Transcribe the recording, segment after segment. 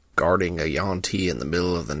Guarding a Yuan-ti in the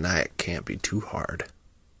middle of the night can't be too hard,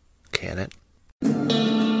 can it?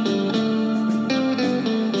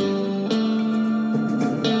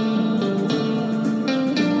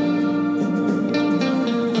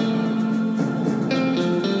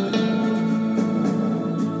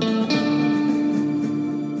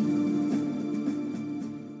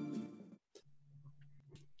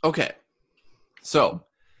 Okay, so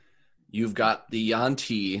you've got the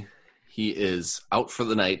Yuan-ti. He is out for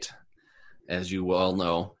the night, as you well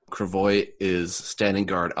know. Kravoy is standing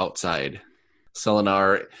guard outside.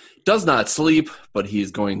 Selenar does not sleep, but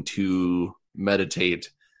he's going to meditate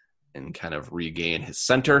and kind of regain his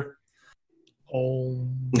center. Oh.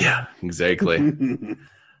 Yeah, exactly.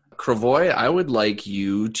 Kravoy, I would like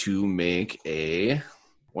you to make a...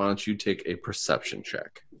 Why don't you take a perception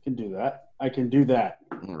check? I can do that. I can do that.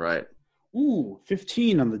 All right. Ooh,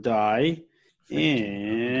 15 on the die.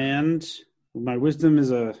 And my wisdom is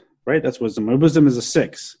right, that's wisdom. My wisdom is a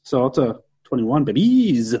 6. So it's a 21,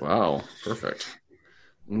 babies. Wow, perfect.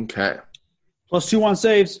 Okay. +2 on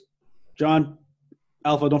saves. John,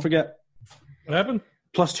 Alpha, don't forget. What happened?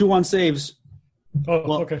 +2 on saves. Oh,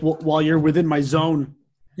 Well, okay. while you're within my zone.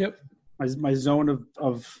 Yep. My zone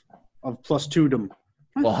of +2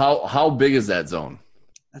 Well, how big is that zone?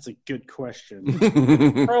 That's a good question.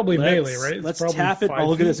 Probably melee, right? It's Let's probably tap it. 5 Oh,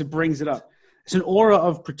 look at feet. this. It brings it up. It's an aura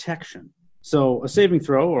of protection. So a saving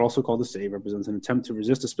throw, or also called a save, represents an attempt to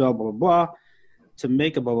resist a spell, blah, blah, blah. To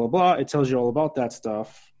make a blah, blah, blah. It tells you all about that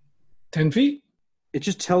stuff. 10 feet? It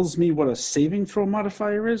just tells me what a saving throw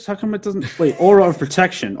modifier is. How come it doesn't? Wait, aura of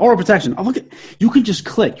protection. Aura of protection. Oh, look at. You can just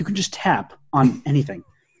click. You can just tap on anything,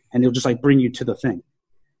 and it'll just like bring you to the thing.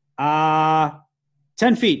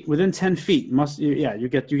 10 feet. Within 10 feet. You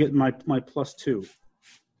get my +2.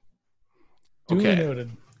 Duly Okay.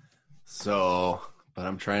 noted. So, but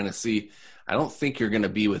I'm trying to see. I don't think you're going to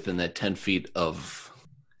be within that 10 feet of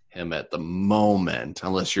him at the moment,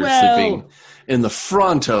 unless you're sleeping in the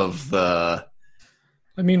front of the...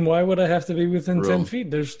 I mean, why would I have to be within 10 Room.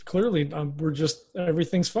 feet? There's clearly,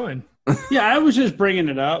 everything's fine. Yeah, I was just bringing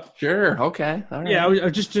it up. Sure, okay. All right. Yeah, I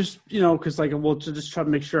just because we'll just try to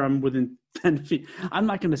make sure I'm within 10 feet. I'm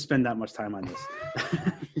not going to spend that much time on this.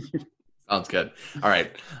 Sounds good. All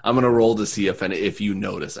right. I'm going to roll to see if you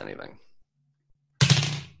notice anything.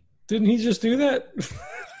 Didn't he just do that?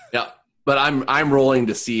 Yeah, but I'm rolling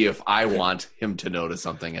to see if I want him to notice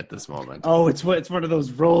something at this moment. Oh, it's one of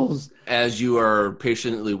those rolls. As you are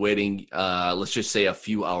patiently waiting, let's just say a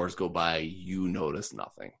few hours go by, you notice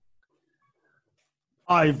nothing.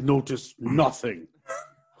 I've noticed nothing.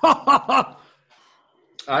 I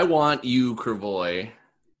want you, Kravoy.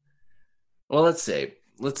 Well, let's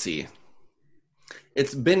see.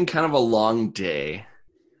 It's been kind of a long day.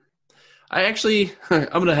 I'm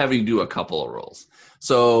gonna have you do a couple of rolls.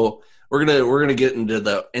 So we're gonna get into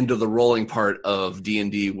the rolling part of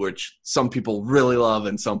D&D, which some people really love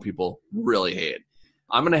and some people really hate.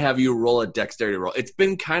 I'm gonna have you roll a dexterity roll. It's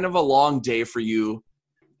been kind of a long day for you.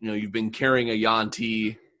 You know, you've been carrying a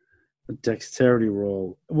Yuan-ti. A dexterity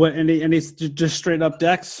roll. What? And it's just straight up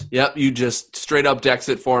dex. Yep, you just straight up dex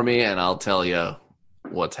it for me, and I'll tell you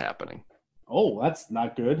what's happening. Oh, that's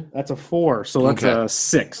not good. That's a 4, so that's Okay. a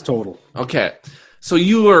 6 total. Okay, so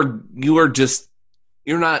you're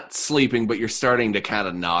not sleeping, but you're starting to kind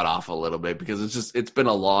of nod off a little bit because it's been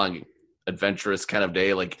a long, adventurous kind of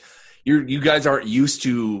day. Like you guys aren't used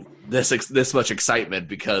to this much excitement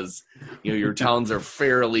because your towns are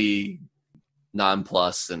fairly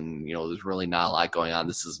nonplus, and there's really not a lot going on.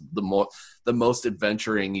 This is the most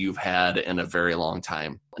adventuring you've had in a very long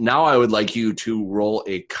time. Now I would like you to roll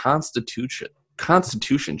a constitution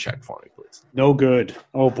check for me, please. No good.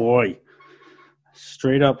 Oh boy.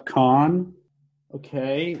 Straight up con.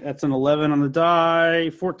 Okay, that's an 11 on the die.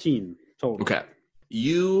 14 total. Okay.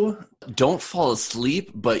 You don't fall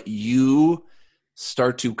asleep, but you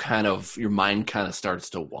start to your mind kind of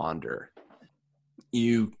starts to wander.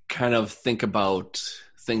 You kind of think about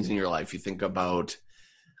things in your life. You think about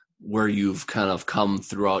where you've kind of come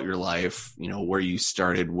throughout your life, where you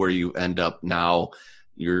started, where you end up now.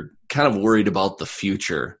 You're kind of worried about the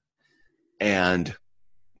future. And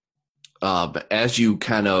but as you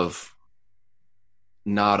kind of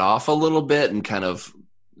nod off a little bit and kind of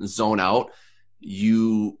zone out,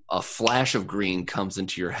 a flash of green comes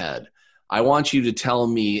into your head. I want you to tell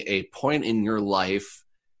me a point in your life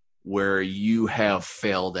where you have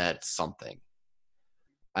failed at something.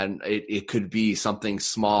 And it could be something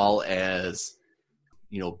small as,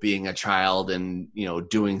 being a child and,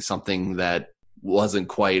 doing something that wasn't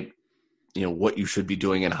quite, what you should be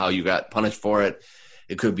doing and how you got punished for it.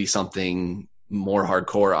 It could be something more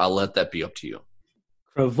hardcore. I'll let that be up to you.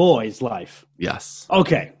 Cravoy's life. Yes.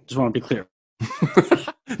 Okay, just want to be clear.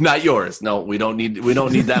 Not yours. No, we don't need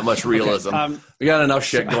that much realism. Okay, we got enough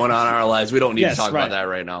shit going on in our lives. We don't need Yes, to talk right. about that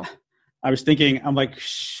right now. I was thinking, I'm like,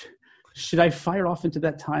 should I fire off into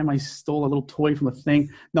that time I stole a little toy from a thing?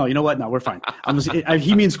 No, you know what? No, we're fine.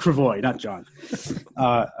 He means Cravoy, not John.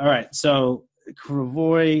 All right, so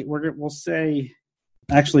Cravoy, we'll say,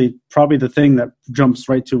 actually, probably the thing that jumps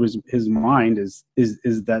right to his mind is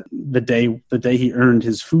that the day he earned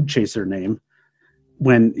his Food Chaser name,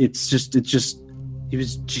 when he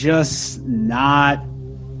was just not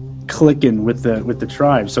clicking with the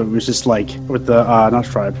tribe. So it was just like with the not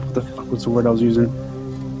tribe. What the fuck was the word I was using?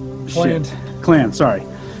 Clan. Clan. Sorry.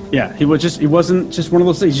 Yeah, he wasn't just one of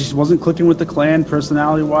those things. He just wasn't clicking with the clan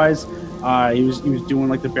personality wise. He was doing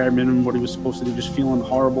like the bare minimum what he was supposed to do, just feeling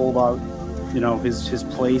horrible about his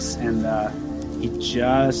place, and he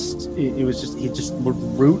just would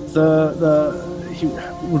root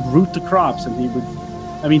the crops, and he would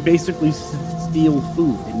basically steal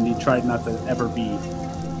food, and he tried not to ever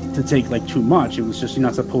to take like too much. It was just, you're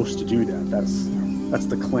not supposed to do that. That's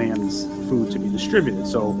the clan's food to be distributed.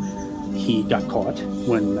 So he got caught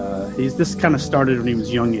when this kind of started when he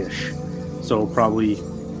was youngish, so probably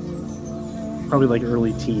like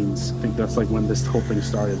early teens. I think that's like when this whole thing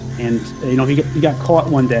started. And he got caught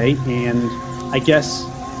one day, and I guess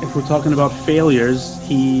if we're talking about failures,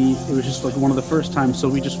 it was just like one of the first times. So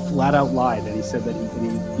he just flat out lied, and he said that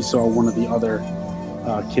he saw one of the other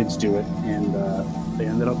kids do it, and they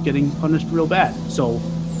ended up getting punished real bad. So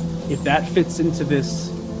if that fits into this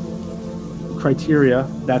criteria,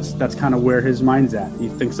 that's kind of where his mind's at. He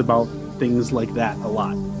thinks about things like that a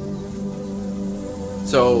lot.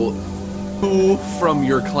 So who from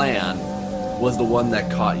your clan was the one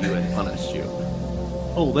that caught you and punished you?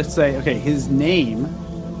 Oh, let's say, okay, his name,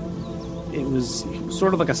 it was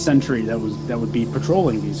sort of like a sentry that would be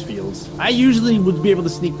patrolling these fields. I usually would be able to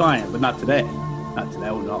sneak by him, but not today. Not today.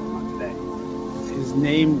 Oh, no, not today. His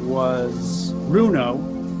name was Runo,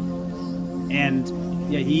 and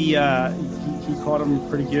yeah, he caught him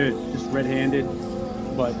pretty good, just red-handed.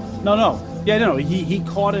 But he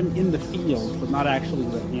caught him in the field, but not actually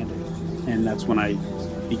red-handed. And that's when I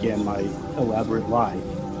began my elaborate lie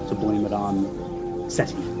to blame it on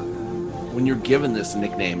Seti. When you're given this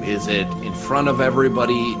nickname, is it in front of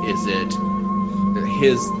everybody? Is it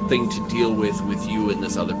his thing to deal with you and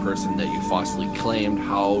this other person that you falsely claimed?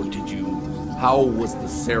 How was the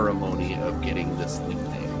ceremony of getting this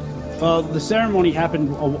nickname? Well, the ceremony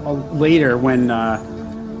happened later, when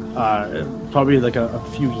probably like a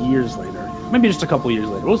few years later, maybe just a couple years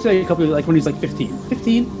later. We'll say a couple, like when he's like 15.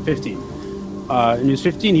 And he was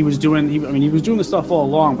 15. He was doing the stuff all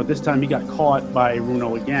along, but this time he got caught by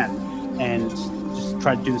Runo again, and just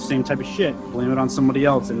tried to do the same type of shit, blame it on somebody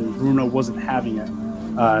else, and Runo wasn't having it.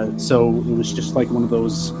 So it was just like one of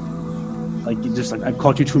those, like, I've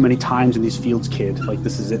caught you too many times in these fields, kid. Like,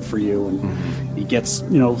 this is it for you. And he gets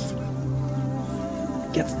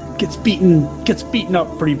beaten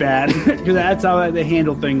up pretty bad, because that's how they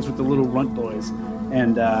handle things with the little runt boys,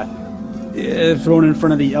 and thrown in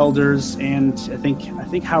front of the elders. And I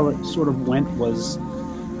think how it sort of went was,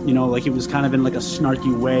 like, it was kind of in like a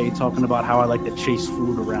snarky way, talking about how I like to chase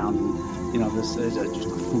food around, and, this is just a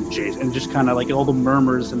food chase, and just kind of like all the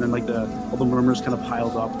murmurs, and then like all the murmurs kind of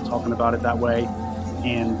piled up talking about it that way.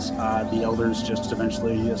 And the elders just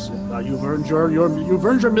eventually, yes, you've earned your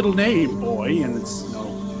middle name, boy, and it's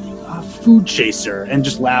Food Chaser, and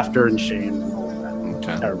just laughter and shame and all of that.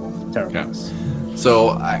 Okay. Terrible. Okay.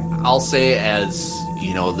 So I'll say, as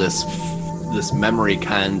this memory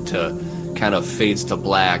kind of fades to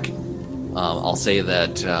black, I'll say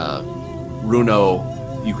that Runo,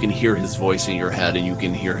 you can hear his voice in your head, and you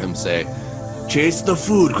can hear him say, "Chase the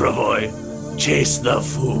food, Cravoy. Chase the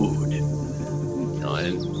food."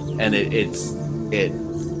 And it's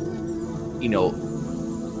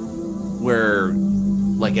where,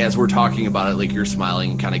 like, as we're talking about it, like, you're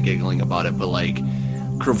smiling and kind of giggling about it, but like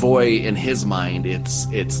Cravoy, in his mind, it's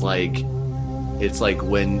like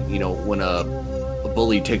when a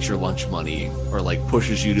bully takes your lunch money, or like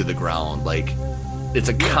pushes you to the ground. Like, it's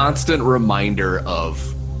a constant reminder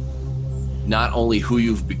of not only who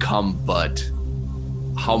you've become, but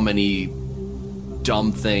how many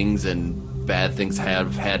dumb things and bad things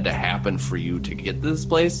have had to happen for you to get to this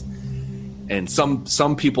place. And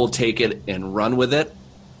some people take it and run with it,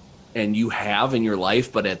 and you have in your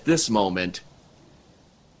life, but at this moment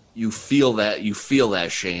you feel that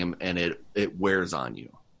shame, and it wears on you.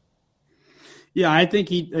 Yeah, I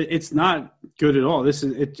think it's not good at all.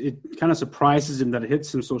 It kind of surprises him that it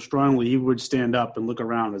hits him so strongly. He would stand up and look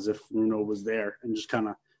around as if Runo was there, and just kind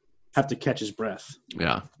of have to catch his breath.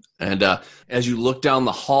 Yeah. And as you look down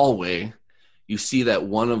the hallway, you see that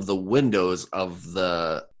one of the windows of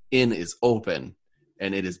the inn is open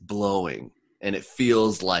and it is blowing. And it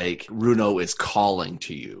feels like Runo is calling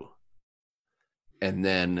to you. And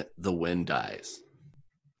then the wind dies.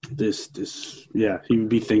 Yeah, he would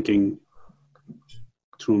be thinking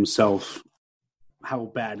to himself how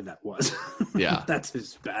bad that was. Yeah. That's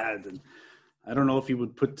his bad. And I don't know if he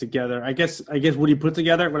would put together, I guess would he put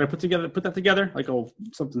that together? Like, oh,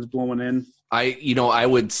 something's blowing in. I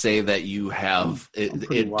would say that you have, it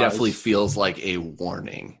wise. definitely feels like a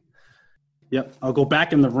warning. Yep. I'll go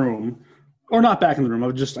back in the room. Or not back in the room.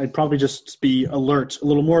 I'd probably just be alert, a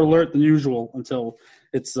little more alert than usual until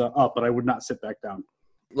it's up, but I would not sit back down.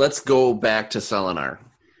 Let's go back to Selenar.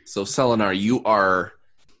 So Selenar, you are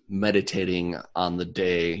meditating on the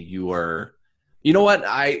day. You are, you know what?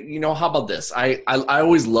 How about this? I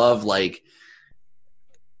always love, like,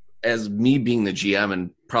 as me being the GM, and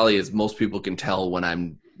probably as most people can tell when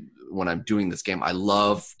I'm doing this game, I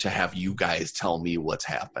love to have you guys tell me what's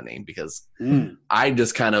happening, because I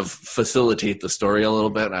just kind of facilitate the story a little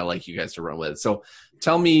bit, and I like you guys to run with it. So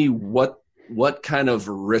tell me what kind of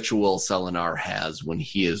ritual Selenar has when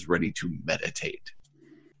he is ready to meditate.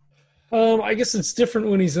 I guess it's different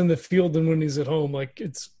when he's in the field than when he's at home. Like,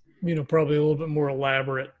 it's, probably a little bit more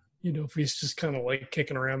elaborate, if he's just kind of like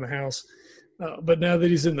kicking around the house. But now that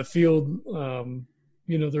he's in the field,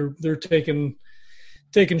 they're taking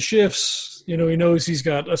shifts. He knows he's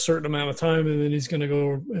got a certain amount of time, and then he's going to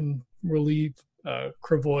go and relieve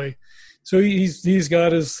Kravoy. So he's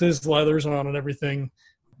got his leathers on and everything.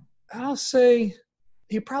 I'll say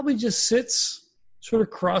he probably just sits sort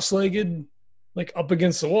of cross-legged, like up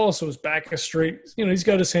against the wall, so his back is straight. He's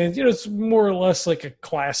got his hands. It's more or less like a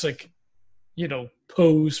classic,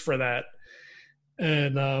 pose for that.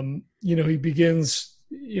 And he begins.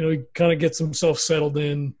 He kind of gets himself settled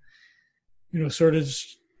in. Sort of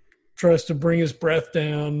just tries to bring his breath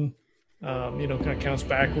down, kind of counts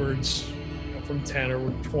backwards from 10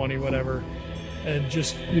 or 20, whatever, and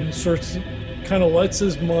just, starts to kind of lets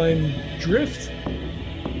his mind drift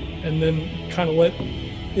and then kind of let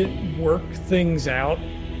it work things out.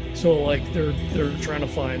 So, like, they're trying to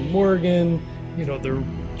find Morgan, they're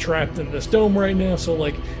trapped in this dome right now. So,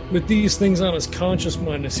 like, with these things on his conscious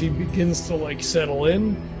mind, as he begins to, like, settle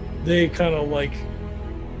in, they kind of, like,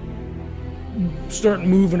 start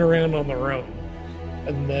moving around on their own.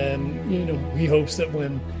 And then, he hopes that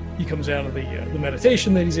when he comes out of the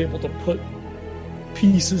meditation that he's able to put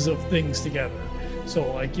pieces of things together. So,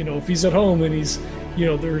 like, if he's at home and he's,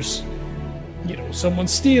 there's, someone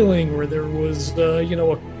stealing, or there was, a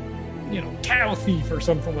cow thief or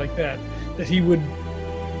something like that he would,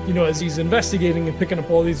 as he's investigating and picking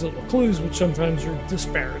up all these little clues, which sometimes are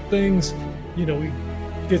disparate things, he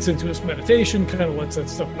gets into his meditation, kind of lets that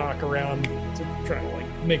stuff knock around to try to,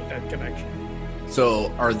 like, make that connection.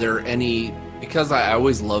 So are there any, because I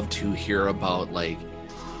always love to hear about, like,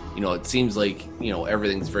 it seems like,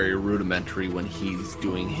 everything's very rudimentary when he's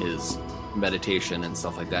doing his meditation and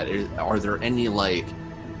stuff like that. Are there any, like,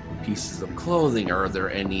 pieces of clothing? Or are there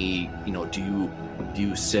any, do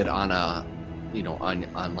you sit on a,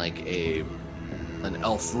 on like an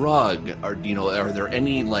elf rug? Or, are there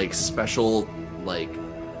any, like, special, like,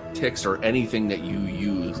 ticks or anything that you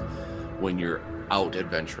use when you're out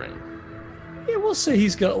adventuring? Yeah, we'll say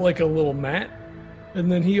he's got, like, a little mat, and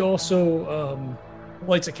then he also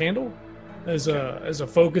lights a candle as a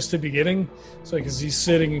focus to beginning. So, like, as he's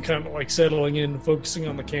sitting and kind of, like, settling in, focusing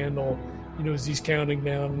on the candle, as he's counting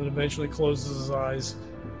down, and then eventually closes his eyes,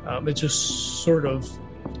 it just sort of,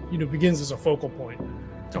 begins as a focal point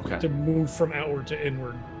to move from outward to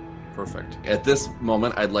inward. Perfect. At this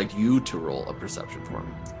moment, I'd like you to roll a perception for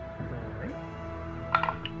me. All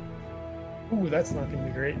right. Ooh, that's not going to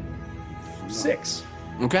be great. 6.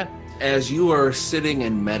 Okay. As you are sitting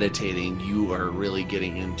and meditating, you are really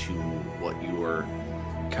getting into what you were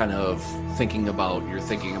kind of thinking about. You're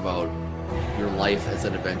thinking about your life as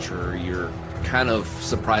an adventurer. You're kind of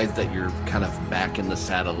surprised that you're kind of back in the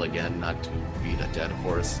saddle again, not to beat a dead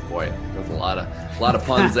horse. Boy, there's a lot of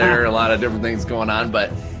puns there, a lot of different things going on,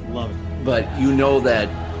 but Love it. But that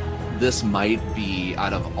this might be,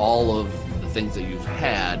 out of all of the things that you've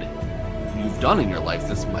done in your life,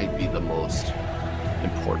 this might be the most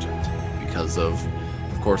important because of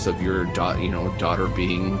course, of your daughter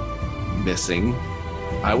being missing.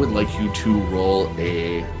 I would like you to roll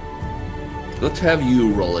let's have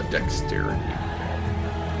you roll a dexterity.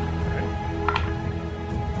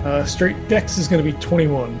 Straight dex is going to be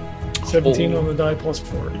 21. 17 on the die plus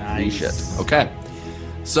 4. Nice. Shit. Okay.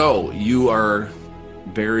 So you are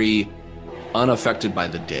very unaffected by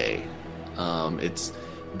the day. It's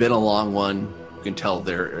been a long one. You can tell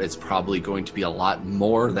there is probably going to be a lot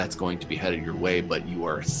more that's going to be headed your way, but you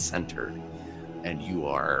are centered and you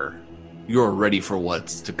are ready for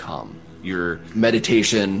what's to come. Your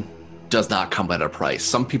meditation does not come at a price.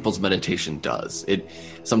 Some people's meditation does.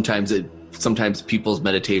 Sometimes people's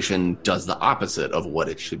meditation does the opposite of what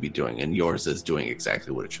it should be doing, and yours is doing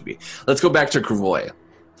exactly what it should be. Let's go back to Kravoy.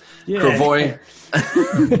 Yeah. Kravoy.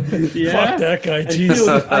 Yeah. Fuck that guy, I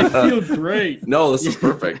jeez. feel great. No, this is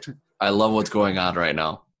perfect. I love what's going on right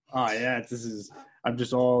now. Oh yeah, I'm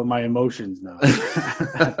just all in my emotions now.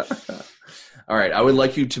 All right, I would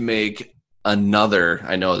like you to make another.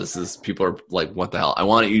 I know people are like, what the hell? I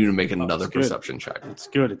want you to make another perception check. It's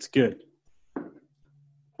good.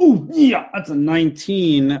 Oh yeah, that's a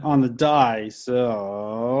 19 on the die,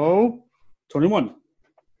 so 21.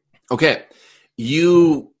 Okay,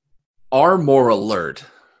 you are more alert,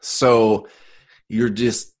 so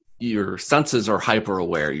your senses are hyper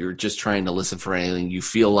aware. You're just trying to listen for anything. You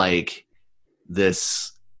feel like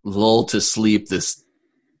this lull to sleep, this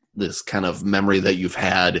kind of memory that you've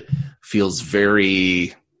had feels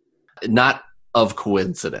very not of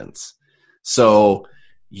coincidence. So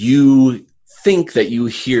you think that you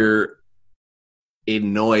hear a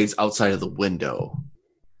noise outside of the window.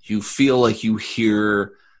 You feel like you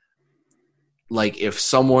hear, like if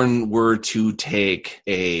someone were to take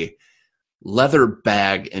a leather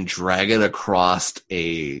bag and drag it across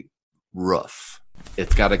a roof.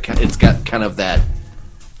 It's got kind of that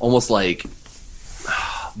almost like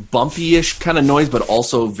bumpy-ish kind of noise, but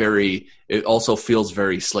also it also feels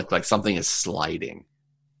very slick, like something is sliding.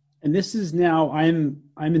 And this is now I'm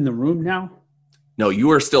in the room now. No,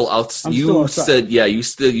 you are still out. You said you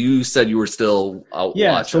said you were still out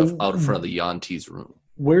out in front of the Yanti's room.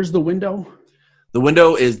 Where's the window? The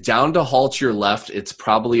window is down to hall to your left. It's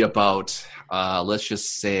probably about, let's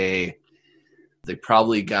just say, they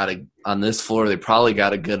probably got on this floor, they probably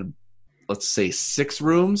got a good, let's say 6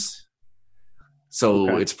 rooms. So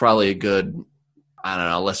okay. It's probably a good, I don't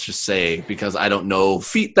know, let's just say, because I don't know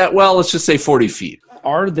feet that well, let's just say 40 feet.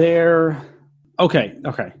 Are there, okay.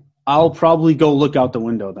 I'll probably go look out the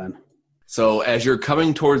window then. So as you're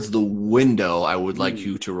coming towards the window, I would like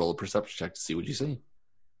you to roll a perception check to see what you see.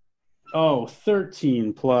 Oh,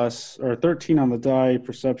 13 on the die,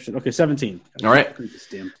 perception. Okay, 17. All right.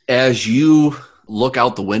 As you look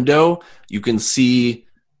out the window, you can see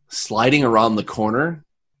sliding around the corner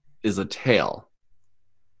is a tail.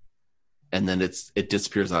 And then it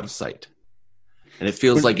disappears out of sight. And it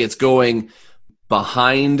feels like it's going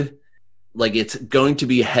behind, like it's going to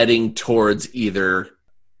be heading towards either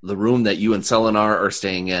the room that you and Selenar are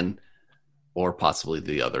staying in or possibly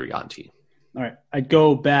the other Yanti. All right, I'd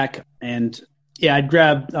go back and, I'd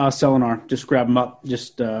grab Selenar, just grab him up,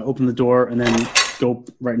 just open the door, and then go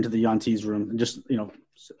right into the Yanti's room. And just,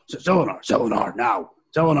 Selenar, now.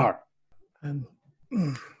 Selenar.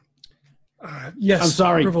 Yes. I'm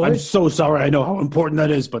sorry. Kravoy? I'm so sorry. I know how important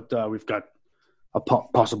that is, but we've got a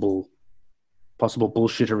possible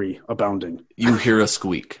bullshittery abounding. You hear a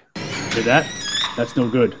squeak. Hear that? That's no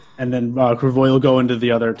good. And then Kravoy will go into the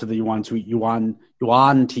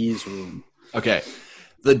Yuan-Ti's room. Okay.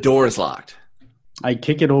 The door is locked. I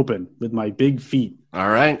kick it open with my big feet. All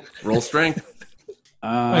right. Roll strength.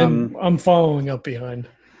 I'm following up behind.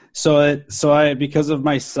 So I because of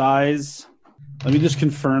my size, let me just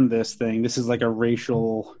confirm this thing. This is like a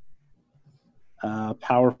racial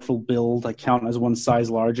powerful build. I count as one size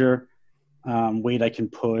larger. Weight I can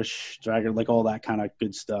push, drag it, like all that kind of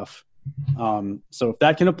good stuff. So if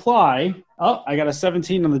that can apply, I got a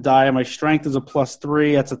 17 on the die. My strength is a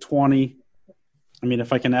 +3. That's a 20. I mean,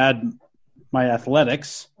 if I can add my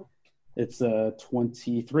athletics, it's a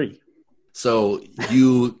 23. So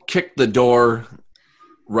you kick the door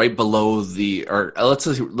right below or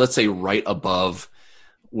let's say right above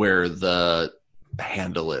where the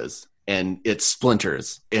handle is, and it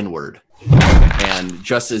splinters inward. And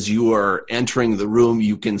just as you are entering the room,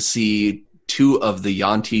 you can see 2 of the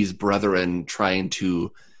Yanti's brethren trying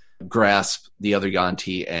to grasp the other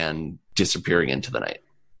Yanti and disappearing into the night.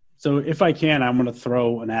 So if I can, I'm going to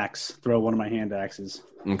throw one of my hand axes.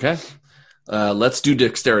 Okay. Let's do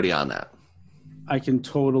dexterity on that. I can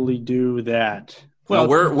totally do that. Well,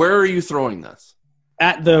 where are you throwing this?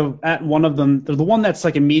 At one of them, the one that's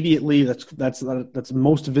like immediately that's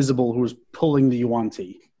most visible, who's pulling the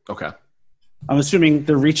Yuan-Ti. Okay. I'm assuming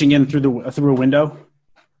they're reaching in through a window.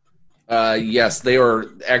 Yes, they are.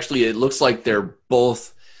 Actually, it looks like they're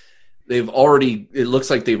both. It looks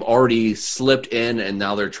like they've already slipped in, and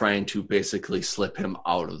now they're trying to basically slip him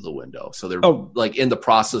out of the window. So they're like in the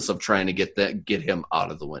process of trying to get him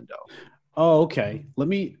out of the window. Oh, okay. All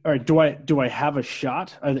right. Do I have a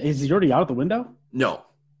shot? Is he already out of the window? No.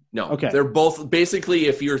 Okay. They're both basically,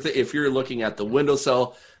 if you're looking at the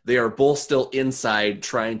windowsill, they are both still inside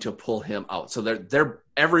trying to pull him out. So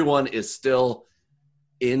everyone is still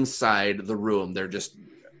inside the room. They're just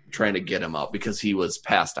trying to get him out because he was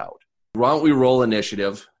passed out. Why don't we roll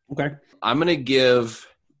initiative? Okay. I'm gonna give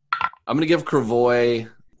Kravoy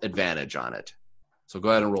advantage on it. So go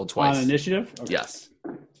ahead and roll twice. On initiative? Okay. Yes.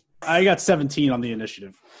 I got 17 on the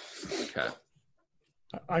initiative. Okay.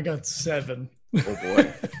 I got 7. Oh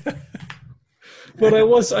boy. But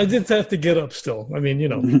I did have to get up still. I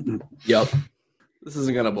mean, Yep. This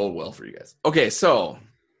isn't gonna bode well for you guys. Okay, so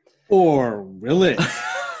Or will it?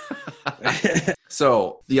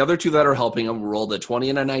 So the other two that are helping him rolled a 20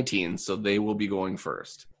 and a 19, so they will be going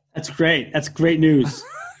first. That's great. That's great news.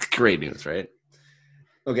 Great news, right?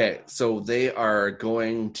 Okay, so they are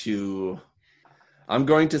going to... I'm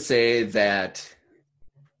going to say that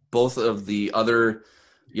both of the other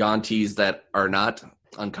Yantis that are not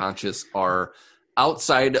unconscious are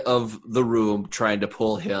outside of the room trying to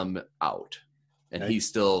pull him out. And Okay. he's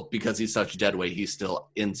still, because he's such dead weight, he's still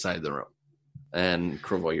inside the room. And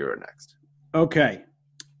Kravoy, you're next. Okay.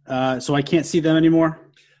 So I can't see them anymore?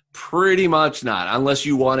 Pretty much not, unless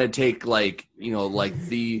you want to take like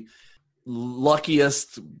the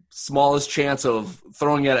luckiest, smallest chance of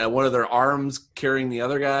throwing it at one of their arms carrying the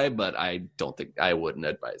other guy, but I wouldn't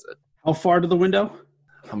advise it. How far to the window?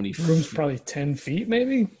 How many room's probably 10 feet,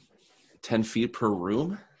 maybe 10 feet per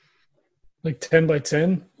room? like 10 by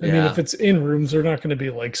 10. I mean, if it's in rooms, they're not going to be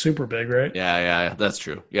like super big, right? Yeah, that's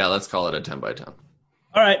true. Yeah, let's call it a 10 by 10.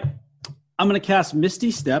 All right. I'm going to cast Misty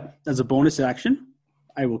Step as a bonus action.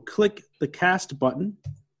 I will click the cast button,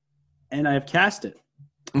 and I have cast it.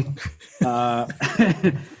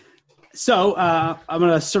 So I'm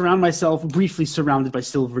going to briefly surrounded by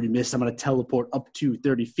silvery mist. I'm going to teleport up to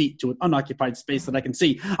 30 feet to an unoccupied space that I can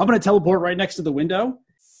see. I'm going to teleport right next to the window.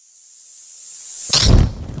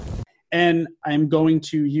 And I'm going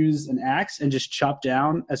to use an axe and just chop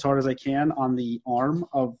down as hard as I can on the arm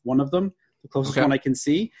of one of them, the closest one I can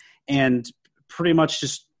see, and pretty much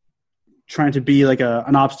just trying to be like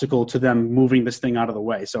an obstacle to them moving this thing out of the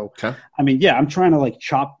way. So, I mean, yeah, I'm trying to like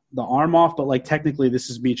chop the arm off, but like technically this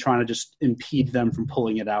is me trying to just impede them from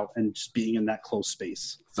pulling it out and just being in that close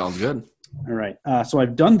space. Sounds good. All right. So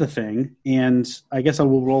I've done the thing, and I guess I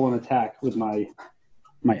will roll an attack with my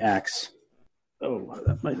axe. Oh,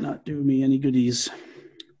 that might not do me any goodies.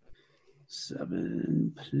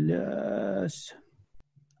 7 plus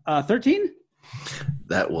 13?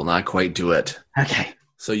 That will not quite do it. Okay.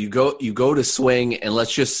 So you go to swing, and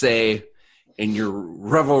let's just say in your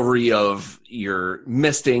revelry of your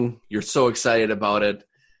misting, you're so excited about it.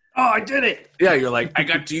 Oh, I did it! Yeah, you're like, I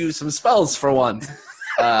got to use some spells for once.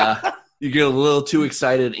 You get a little too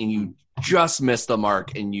excited, and you just miss the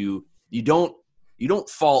mark, and you don't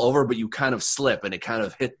fall over, but you kind of slip, and it kind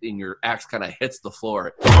of your axe kind of hits the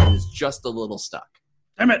floor, and it's just a little stuck.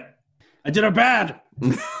 Damn it! I did her bad!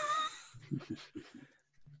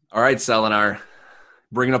 All right, Selenar,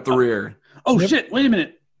 bringing up the rear. Oh, shit! Wait a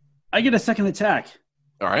minute. I get a second attack.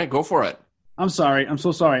 All right, go for it. I'm sorry. I'm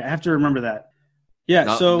so sorry. I have to remember that. Yeah,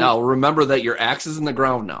 now remember that your axe is in the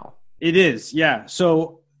ground now. It is, yeah.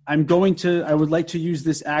 So I would like to use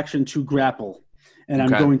this action to grapple. And I'm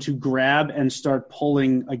going to grab and start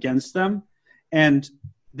pulling against them. And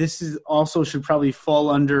this is also should probably fall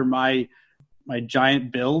under my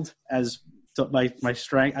giant build as my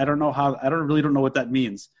strength. I don't really know what that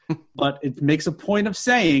means. But it makes a point of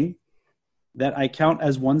saying that I count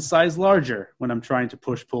as one size larger when I'm trying to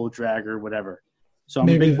push, pull, drag, or whatever. So I'm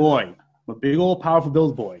a big boy. I'm a big old powerful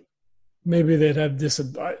build boy. Maybe they'd have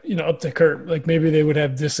up to Kurt, like maybe they would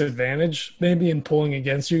have disadvantage maybe in pulling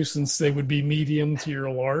against you since they would be medium to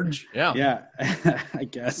your large. Yeah, I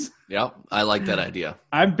guess. Yeah, I like that idea.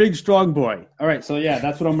 I'm big, strong boy. All right, so yeah,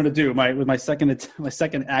 that's what I'm gonna do. With my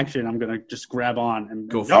second action, I'm gonna just grab on and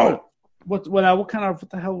go for it. What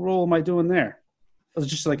the hell role am I doing there? I was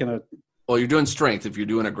just like Well, you're doing strength if you're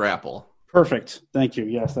doing a grapple. Perfect. Thank you.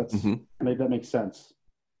 Yes, that makes sense.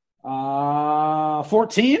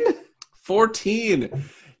 14. 14.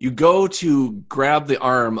 You go to grab the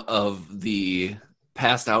arm of the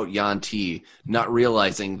passed out Yanti, not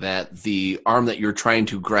realizing that the arm that you're trying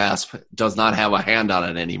to grasp does not have a hand on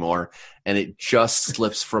it anymore, and it just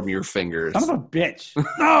slips from your fingers. Son of a bitch.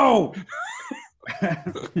 No!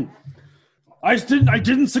 I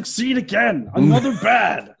didn't succeed again. Another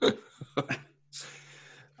bad.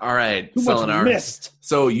 All right, Too much Selenar. missed.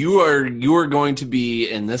 So you are going to be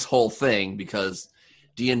in this whole thing because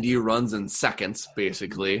D&D runs in seconds,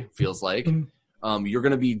 basically, feels like. You're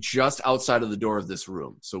going to be just outside of the door of this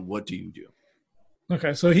room. So what do you do?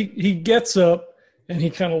 Okay, so he gets up and he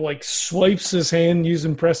kind of like swipes his hand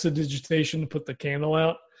using prestidigitation to put the candle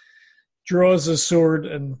out, draws his sword,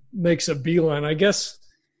 and makes a beeline. I guess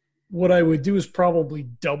what I would do is probably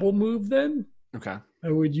double move then. Okay. I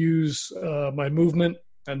would use my movement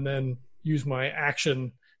and then use my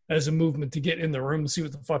action as a movement to get in the room and see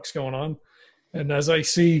what the fuck's going on. And as I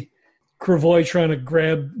see Kravoy trying to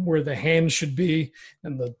grab where the hand should be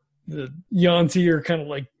and the Yuan-ti are kind of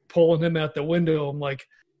like pulling him out the window, I'm like,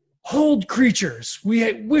 hold, creatures.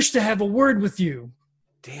 We wish to have a word with you.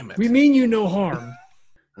 Damn it. We mean you no harm.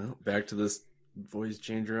 Oh, back to this voice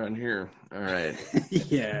changer on here. All right.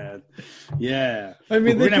 Yeah. Yeah. I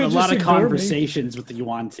mean, we're they going to have could a lot just of ignore me. conversations with the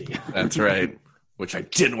Yuan-ti. That's right. Which I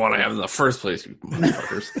didn't want to have in the first place, you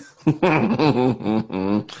motherfuckers.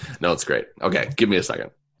 No, it's great. Okay, give me a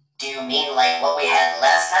second. Do you mean like what we had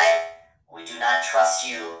last time? We do not trust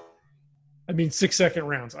you. I mean, 6-second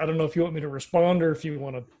rounds. I don't know if you want me to respond or if you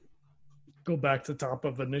want to go back to top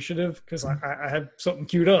of initiative because I have something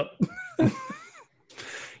queued up.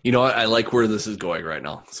 You know what? I like where this is going right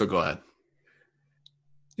now. So go ahead.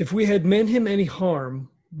 If we had meant him any harm,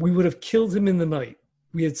 we would have killed him in the night.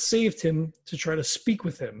 We had saved him to try to speak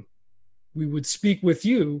with him. We would speak with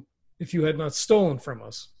you if you had not stolen from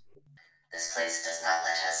us. This place does not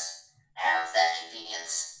let us have that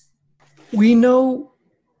convenience. We know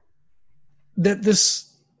that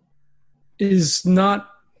this is not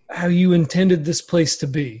how you intended this place to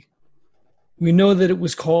be. We know that it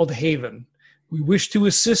was called Haven. We wish to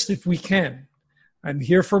assist if we can. I'm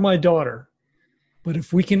here for my daughter. But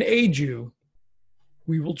if we can aid you,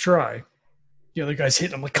 we will try. The other guy's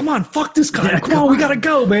hitting him like, come on, fuck this guy. Yeah, come on, we gotta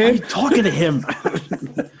go, Why are you man. talking to him?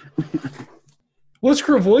 What's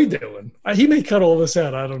Kravoy doing? He may cut all this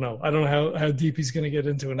out. I don't know. I don't know how deep he's going to get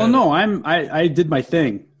into it. Oh no, I did my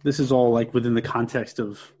thing. This is all like within the context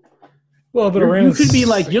of. Well, but You around could be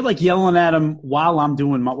like you're like yelling at him while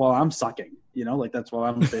I'm sucking. You know, like that's while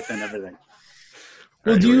I'm biffing everything.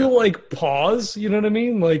 Well, All right, do here we you go. like pause? You know what I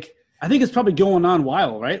mean? Like I think it's probably going on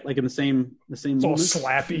while, right? Like in the same it's all movements.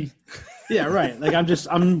 slappy. Yeah, right. Like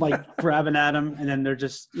I'm like grabbing at them, and then they're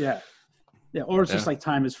just yeah, or it's just Yeah. like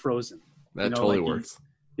time is frozen. That You know, totally like works.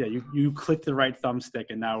 Yeah, you click the right thumbstick,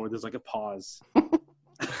 and now there's like a pause.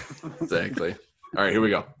 Exactly. All right, here we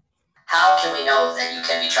go. How can we know that you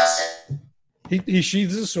can be trusted? He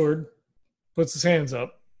sheathes his sword, puts his hands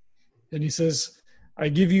up, and he says, I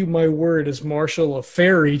give you my word as Marshal of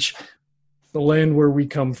Fairreach, the land where we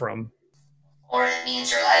come from. Or it means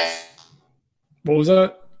your life? What was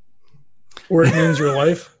that? Or it means your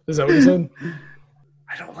life? Is that what he said?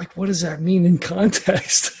 I don't like, what does that mean in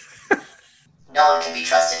context? No one can be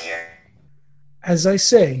trusted here. As I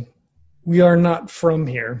say, we are not from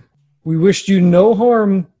here. We wished you no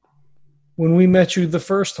harm when we met you the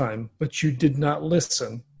first time, but you did not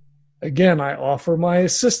listen. Again, I offer my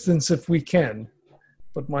assistance if we can,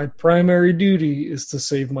 but my primary duty is to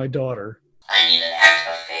save my daughter. I need an act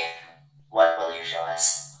of faith. What will you show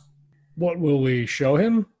us? What will we show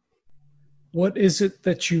him? What is it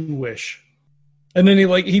that you wish? And then he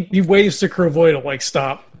waves to Kravoy to like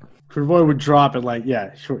stop. Kravoy would drop it like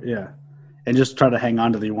yeah, sure, yeah, and just try to hang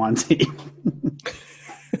on to the Yuan-ti.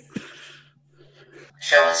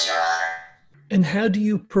 Show us your honor. And how do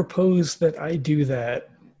you propose that I do that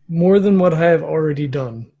more than what I have already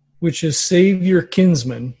done, which is save your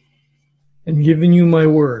kinsman and giving you my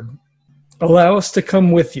word? Allow us to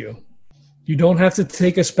come with you. You don't have to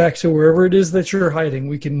take us back to wherever it is that you're hiding.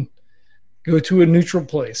 We can go to a neutral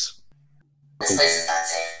place. This place is not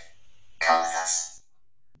safe. Come with us.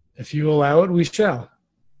 If you allow it, we shall.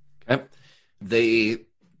 Okay. They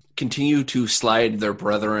continue to slide their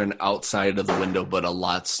brethren outside of the window, but a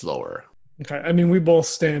lot slower. Okay, I mean, we both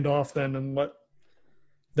stand off then and let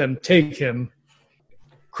them take him.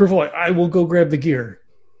 Kravoy, I will go grab the gear.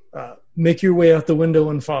 Make your way out the window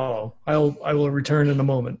and follow. I will return in a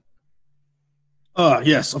moment.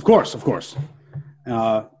 Yes, of course.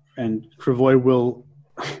 And Kravoy will.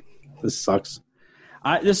 This sucks.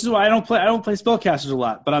 This is why I don't play spellcasters a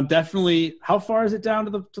lot, but I'm definitely. How far is it down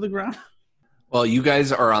to the ground? Well, you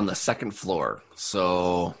guys are on the second floor,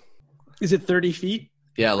 so Is it 30 feet?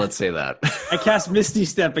 yeah, let's say that. I cast Misty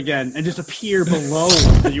Step again and just appear below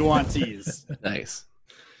the Yuan-tis. Nice.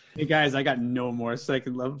 Hey guys, I got no more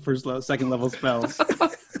second level spells.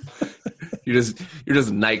 You're just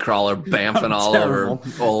Nightcrawler bamfing I'm all terrible.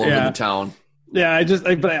 over Yeah. the town. Yeah,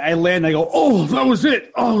 but I land. And I go, oh, that was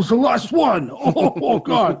it. Oh, it's the last one. Oh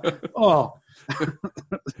God. Oh,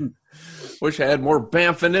 Wish I had more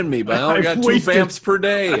bamfing in me, but I only I've got 2 wasted- bamfs per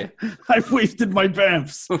day. I've wasted my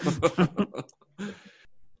bamfs.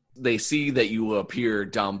 they see that you appear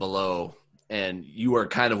down below, and you are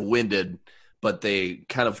kind of winded, but they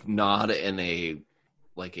kind of nod in a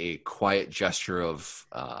quiet gesture of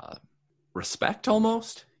respect,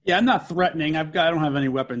 almost. Yeah, I'm not threatening. I don't have any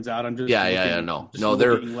weapons out. I'm just no.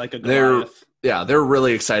 They're like a Goliath. they're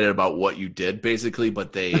really excited about what you did, basically.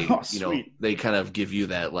 But they, Sweet. they kind of give you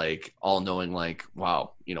that like all-knowing, like,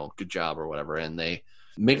 wow, good job or whatever, and they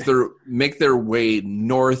make their way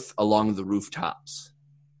north along the rooftops.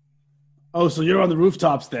 Oh, so you're on the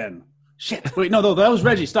rooftops then? Shit. Wait, no, that was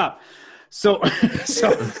Reggie. Stop. So.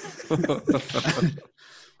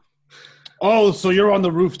 Oh, so you're on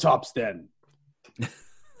the rooftops then?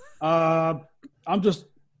 That's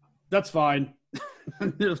fine.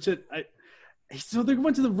 So they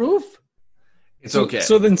went to the roof? It's okay.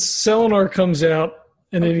 So then Selenar comes out,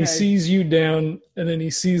 and then he Okay. sees you down, and then he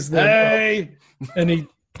sees them Hey! up, and he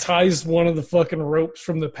ties one of the fucking ropes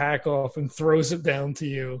from the pack off and throws it down to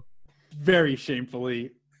you. Very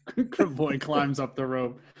shamefully, Boy climbs up the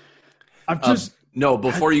rope. I'm just No,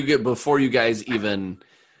 before you guys even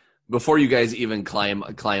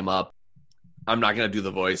climb up, I'm not going to do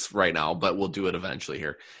the voice right now, but we'll do it eventually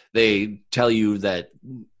here. They tell you that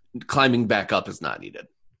climbing back up is not needed.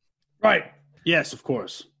 right. Yes, of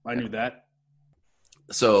course. I knew that.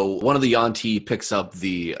 So one of the Yuan-ti picks up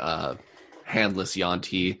the handless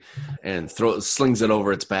Yuan-ti and slings it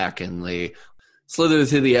over its back, and they slither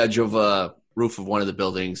to the edge of a roof of one of the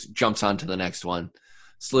buildings, jumps onto the next one,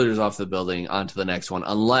 slithers off the building onto the next one.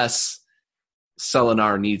 Unless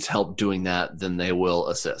Selenar needs help doing that, then they will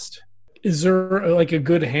assist. Is there like a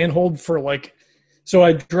good handhold for like? So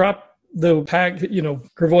I drop the pack,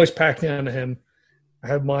 Gravois pack down to him. I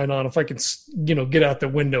have mine on. If I can, get out the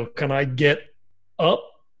window, can I get up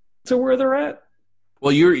to where they're at?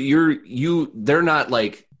 Well, they're not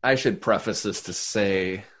like, I should preface this to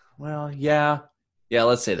say, well, yeah,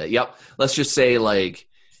 let's say that. Yep. Let's just say like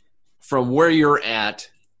from where you're at,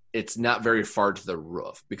 it's not very far to the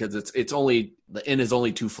roof because it's only, the inn is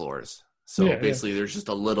only 2 floors. So basically there's just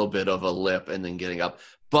a little bit of a lip and then getting up.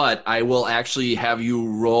 But I will actually have you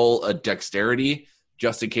roll a dexterity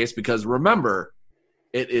just in case, because remember,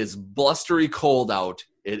 it is blustery cold out.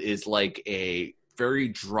 It is like a very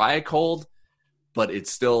dry cold, but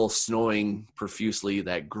it's still snowing profusely,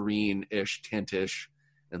 that greenish tintish.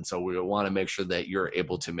 And so we want to make sure that you're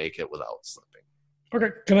able to make it without slipping. Okay.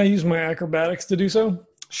 Can I use my acrobatics to do so?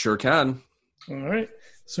 Sure can. All right.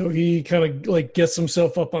 So he kind of like gets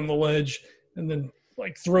himself up on the ledge and then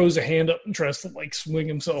like throws a hand up and tries to like swing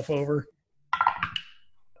himself over.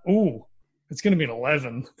 Ooh, it's going to be an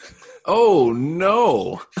 11. Oh,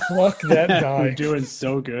 no. Fuck that We're die. doing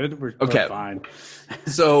so good. We're Okay. fine.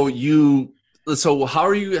 So how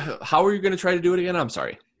are you going to try to do it again? I'm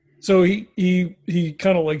sorry. So he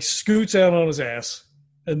kind of like scoots out on his ass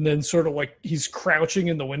and then sort of like he's crouching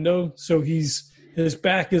in the window. So his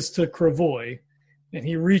back is to Cravoy and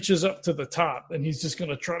he reaches up to the top and he's just going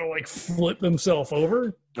to try to like flip himself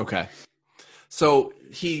over. Okay. So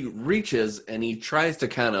he reaches and he tries to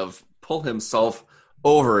kind of pull himself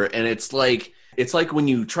over, and it's like when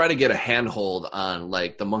you try to get a handhold on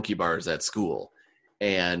like the monkey bars at school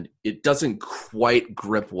and it doesn't quite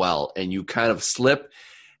grip well and you kind of slip,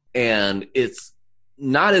 and it's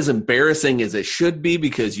not as embarrassing as it should be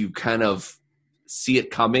because you kind of see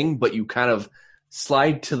it coming, but you kind of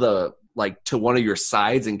slide to one of your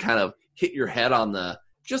sides and kind of hit your head on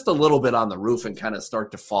just a little bit on the roof and kind of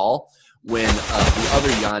start to fall when the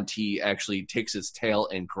other Yuan-ti actually takes his tail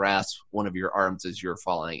and grasps one of your arms as you're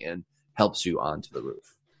falling and helps you onto the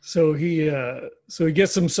roof. So he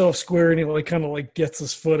gets himself square and he like kind of like gets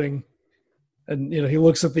his footing, and he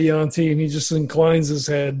looks at the Yuan-ti and he just inclines his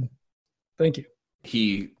head. Thank you.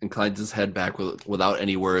 He inclines his head back without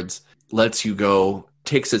any words, lets you go,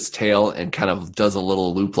 takes its tail and kind of does a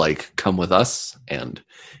little loop like "come with us," and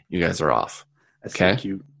you guys are off. That's Okay. so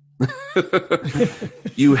cute.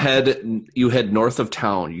 You head north of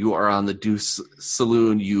town. You are on the Deuce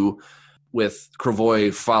Saloon. You, with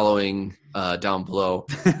Cravoy following down below.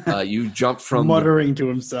 You jump from Muttering to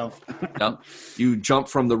himself. you jump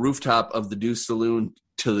from the rooftop of the Deuce Saloon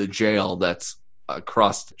to the jail that's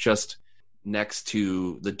across just next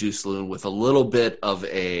to the Deuce Saloon with a little bit of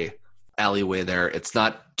a alleyway there. It's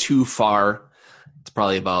not too far. It's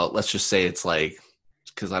probably about, let's just say it's like,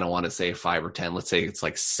 because I don't want to say 5 or 10, let's say it's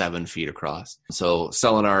like 7 feet across. So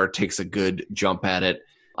Selenar takes a good jump at it.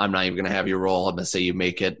 I'm not even going to have you roll. I'm going to say you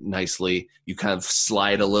make it nicely. You kind of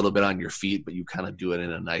slide a little bit on your feet, but you kind of do it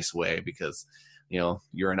in a nice way because,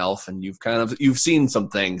 you're an elf and you've seen some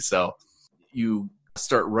things. So you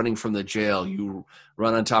start running from the jail. You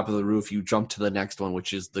run on top of the roof. You jump to the next one,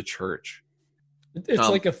 which is the church. It's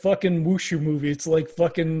like a fucking wushu movie. It's like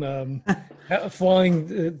fucking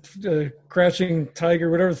flying, crouching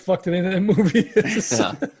tiger, whatever the fuck the name of that movie is.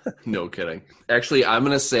 Yeah, no kidding. Actually, I'm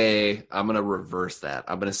going to reverse that.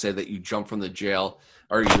 I'm going to say that you jump from the jail,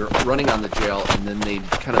 or you're running on the jail, and then they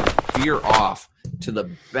kind of veer off to the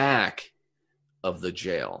back of the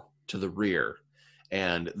jail, to the rear.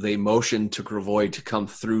 And they motion to Gravois to come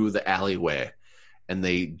through the alleyway. And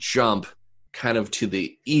they jump kind of to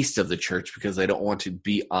the east of the church because they don't want to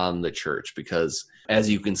be on the church. Because as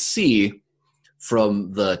you can see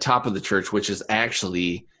from the top of the church, which is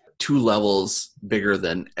actually 2 levels bigger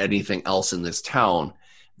than anything else in this town,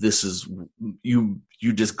 this is you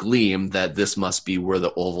just gleam that this must be where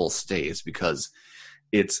the oval stays, because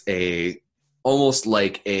it's almost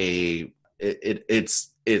like it's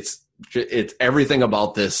everything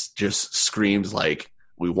about this just screams like,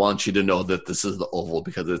 we want you to know that this is the oval,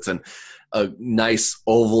 because it's a nice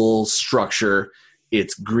oval structure.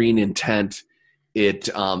 It's green in tint. It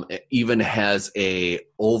even has a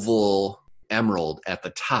oval emerald at the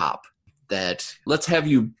top. That, let's have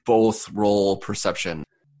you both roll perception.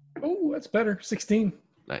 Oh, that's better. 16.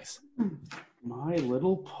 Nice. My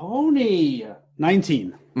Little Pony.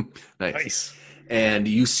 19. Nice. And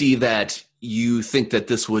you see that you think that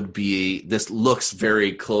this looks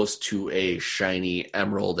very close to a shiny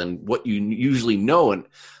emerald. And what you usually know, and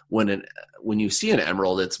when you see an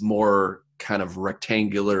emerald, it's more kind of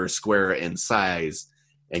rectangular, square in size,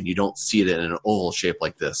 and you don't see it in an oval shape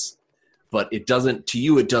like this. But it doesn't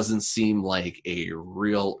seem like a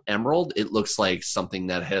real emerald. It looks like something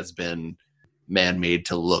that has been man-made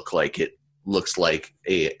to look like it looks like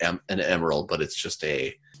an emerald, but it's just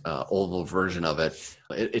a oval version of it.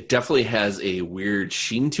 It definitely has a weird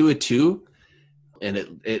sheen to it too, and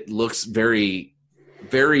it looks very,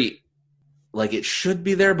 very like it should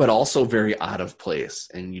be there, but also very out of place,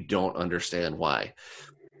 and you don't understand why.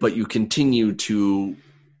 But you continue to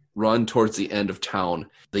run towards the end of town.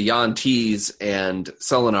 The Yuan-Tis and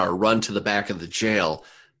Selenar run to the back of the jail.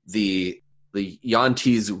 The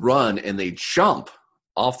Yuan-Tis run and they jump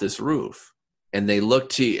off this roof. And they look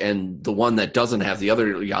to, and the one that doesn't have the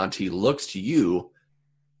other Yuan-Ti looks to you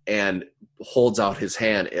and holds out his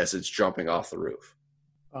hand as it's jumping off the roof.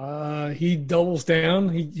 He doubles down.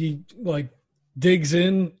 He like digs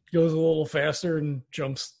in, goes a little faster, and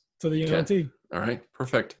jumps to the Yuan-Ti. Okay. All right,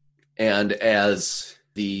 perfect. And as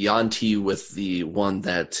the Yuan-Ti with the one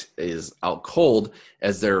that is out cold,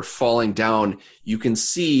 as they're falling down, you can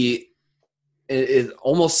see it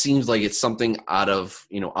almost seems like it's something out of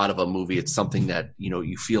a movie. It's something that,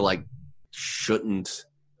 you feel like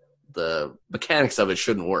the mechanics of it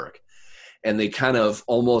shouldn't work. And they kind of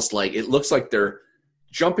almost like, it looks like they're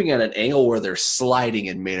jumping at an angle where they're sliding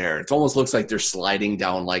in midair. It almost looks like they're sliding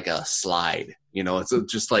down like a slide. It's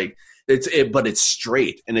just like, but it's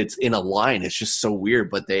straight and it's in a line. It's just so weird,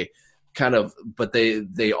 but they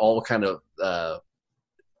all kind of,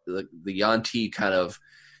 the Yuan-Ti kind of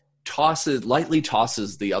lightly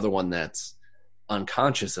tosses the other one that's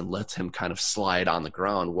unconscious and lets him kind of slide on the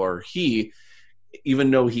ground, where he,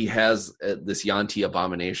 even though he has this Yuan-Ti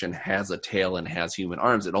abomination, has a tail and has human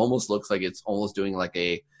arms, it almost looks like it's almost doing like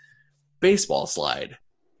a baseball slide,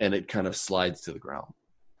 and it kind of slides to the ground.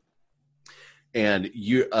 And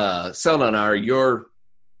you, Selenar, your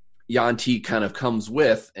Yuan-Ti kind of comes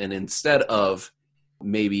with, and instead of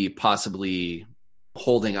maybe possibly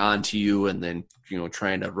holding on to you and then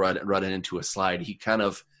trying to run it into a slide, he kind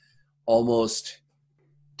of almost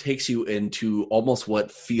takes you into almost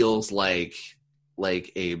what feels like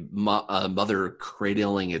a mother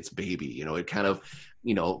cradling its baby. It kind of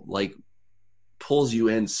like pulls you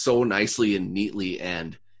in so nicely and neatly,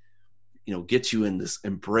 and gets you in this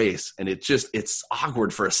embrace. And it's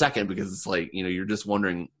awkward for a second, because it's like you're just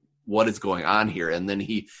wondering what is going on here. And then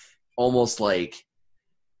he almost like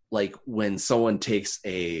when someone takes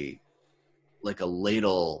a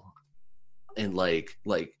ladle and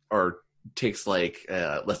or takes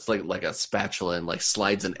let's like a spatula and like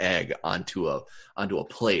slides an egg onto a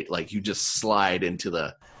plate, like you just slide into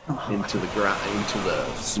the ground, into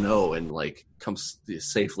the snow, and like comes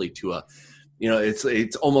safely to a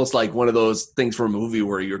it's almost like one of those things from a movie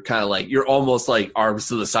where you're kind of like, you're almost like arms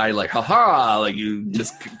to the side, like haha, like you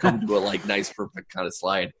just come to a like nice perfect kind of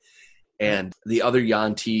slide. And the other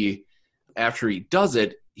Yuan-Ti, after he does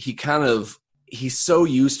it, he's so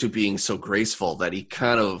used to being so graceful that he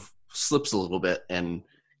kind of slips a little bit and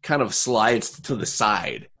kind of slides to the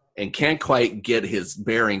side and can't quite get his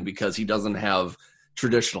bearing because he doesn't have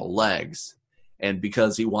traditional legs. And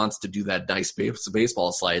because he wants to do that nice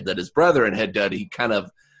baseball slide that his brethren had done, he kind of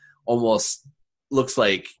almost looks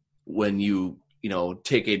like when you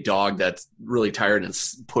take a dog that's really tired and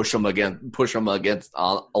push them against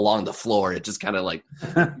along the floor. It just kind of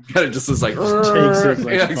just is like, Takes it,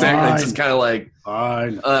 like, yeah, exactly. fine. It's just kind of like,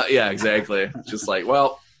 Fine. yeah, exactly. Just like,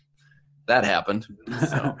 well, that happened.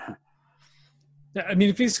 So. Yeah, I mean,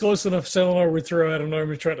 if he's close enough, Selenar would throw out an arm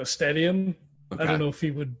to try to steady him. Okay. I don't know if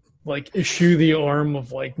he would issue the arm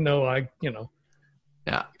of no,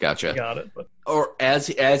 Yeah, gotcha. got it. But Or as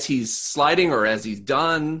he's sliding, or as he's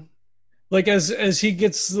done. as he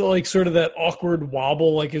gets sort of that awkward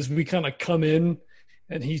wobble, as we kind of come in,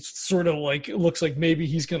 and he sort of it looks like maybe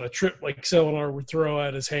he's gonna trip. Selenar would throw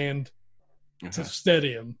out his hand to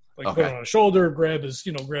steady him, put it on his shoulder, grab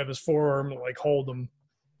his forearm, and hold him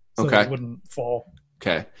so Okay. he wouldn't fall.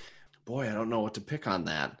 Okay. Boy, I don't know what to pick on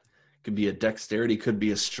that. Could be a dexterity, could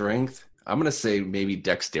be a strength. I'm gonna say maybe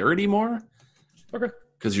dexterity more. Okay.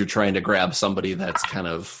 Because you're trying to grab somebody that's kind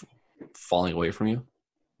of falling away from you.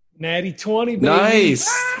 Natty 20, baby. Nice.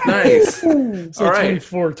 So All right.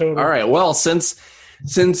 24 total. All right. Well, since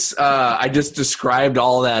I just described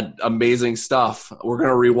all that amazing stuff, we're going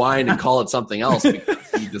to rewind and call it something else because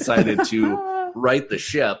you decided to right the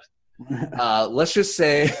ship. Let's just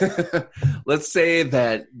say,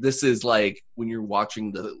 that this is like when you're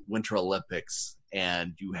watching the Winter Olympics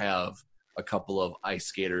and you have a couple of ice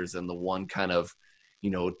skaters and the one kind of,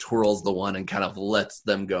 twirls the one and kind of lets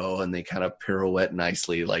them go and they kind of pirouette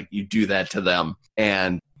nicely. Like you do that to them.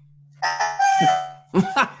 And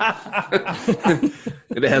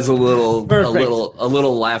it has a little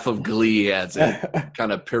laugh of glee as it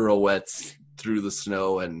kind of pirouettes through the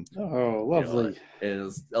snow, and Oh, lovely.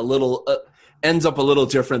 is a little ends up a little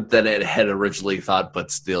different than it had originally thought, but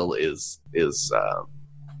still is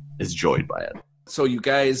joyed by it. So you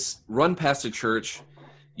guys run past a church.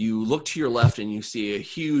 You look to your left and you see a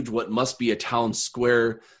huge, what must be a town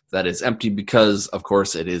square that is empty because, of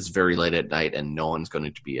course, it is very late at night and no one's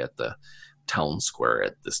going to be at the town square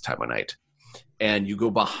at this time of night. And you go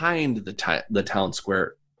behind the town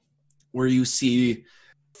square where you see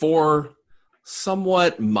 4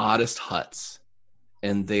 somewhat modest huts.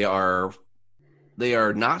 And they are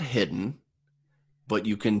not hidden, but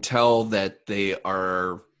you can tell that they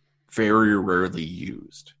are very rarely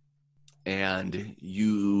used. And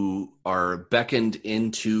you are beckoned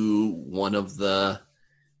into one of the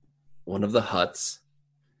huts,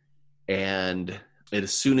 and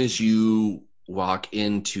as soon as you walk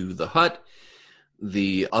into the hut,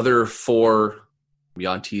 the other 4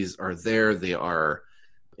 Yuan-Tis are there. They are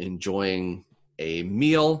enjoying a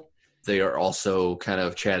meal. They are also kind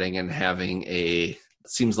of chatting and having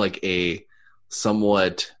seems like a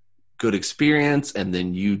somewhat good experience. And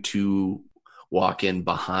then you 2 walk in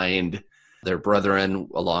behind their brethren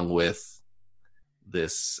along with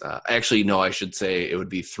this. Actually, no, I should say it would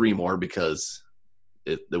be 3 more because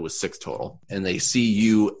there was 6 total. And they see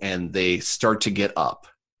you and they start to get up.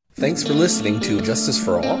 Thanks for listening to Justice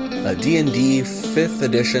for All, a D&D 5th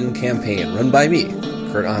edition campaign run by me,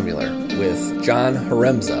 Kurt Amuler, with John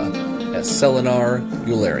Haremza as Selenar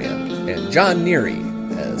Eularian, and John Neary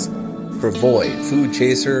as Kravoy, Food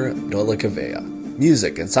Chaser Nolikavea.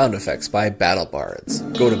 Music and sound effects by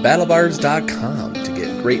BattleBards. Go to battlebards.com to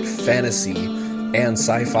get great fantasy and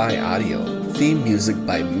sci-fi audio. Theme music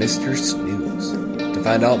by Mr. Snooze. To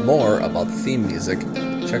find out more about the theme music,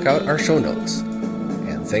 check out our show notes.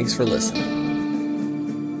 And thanks for listening.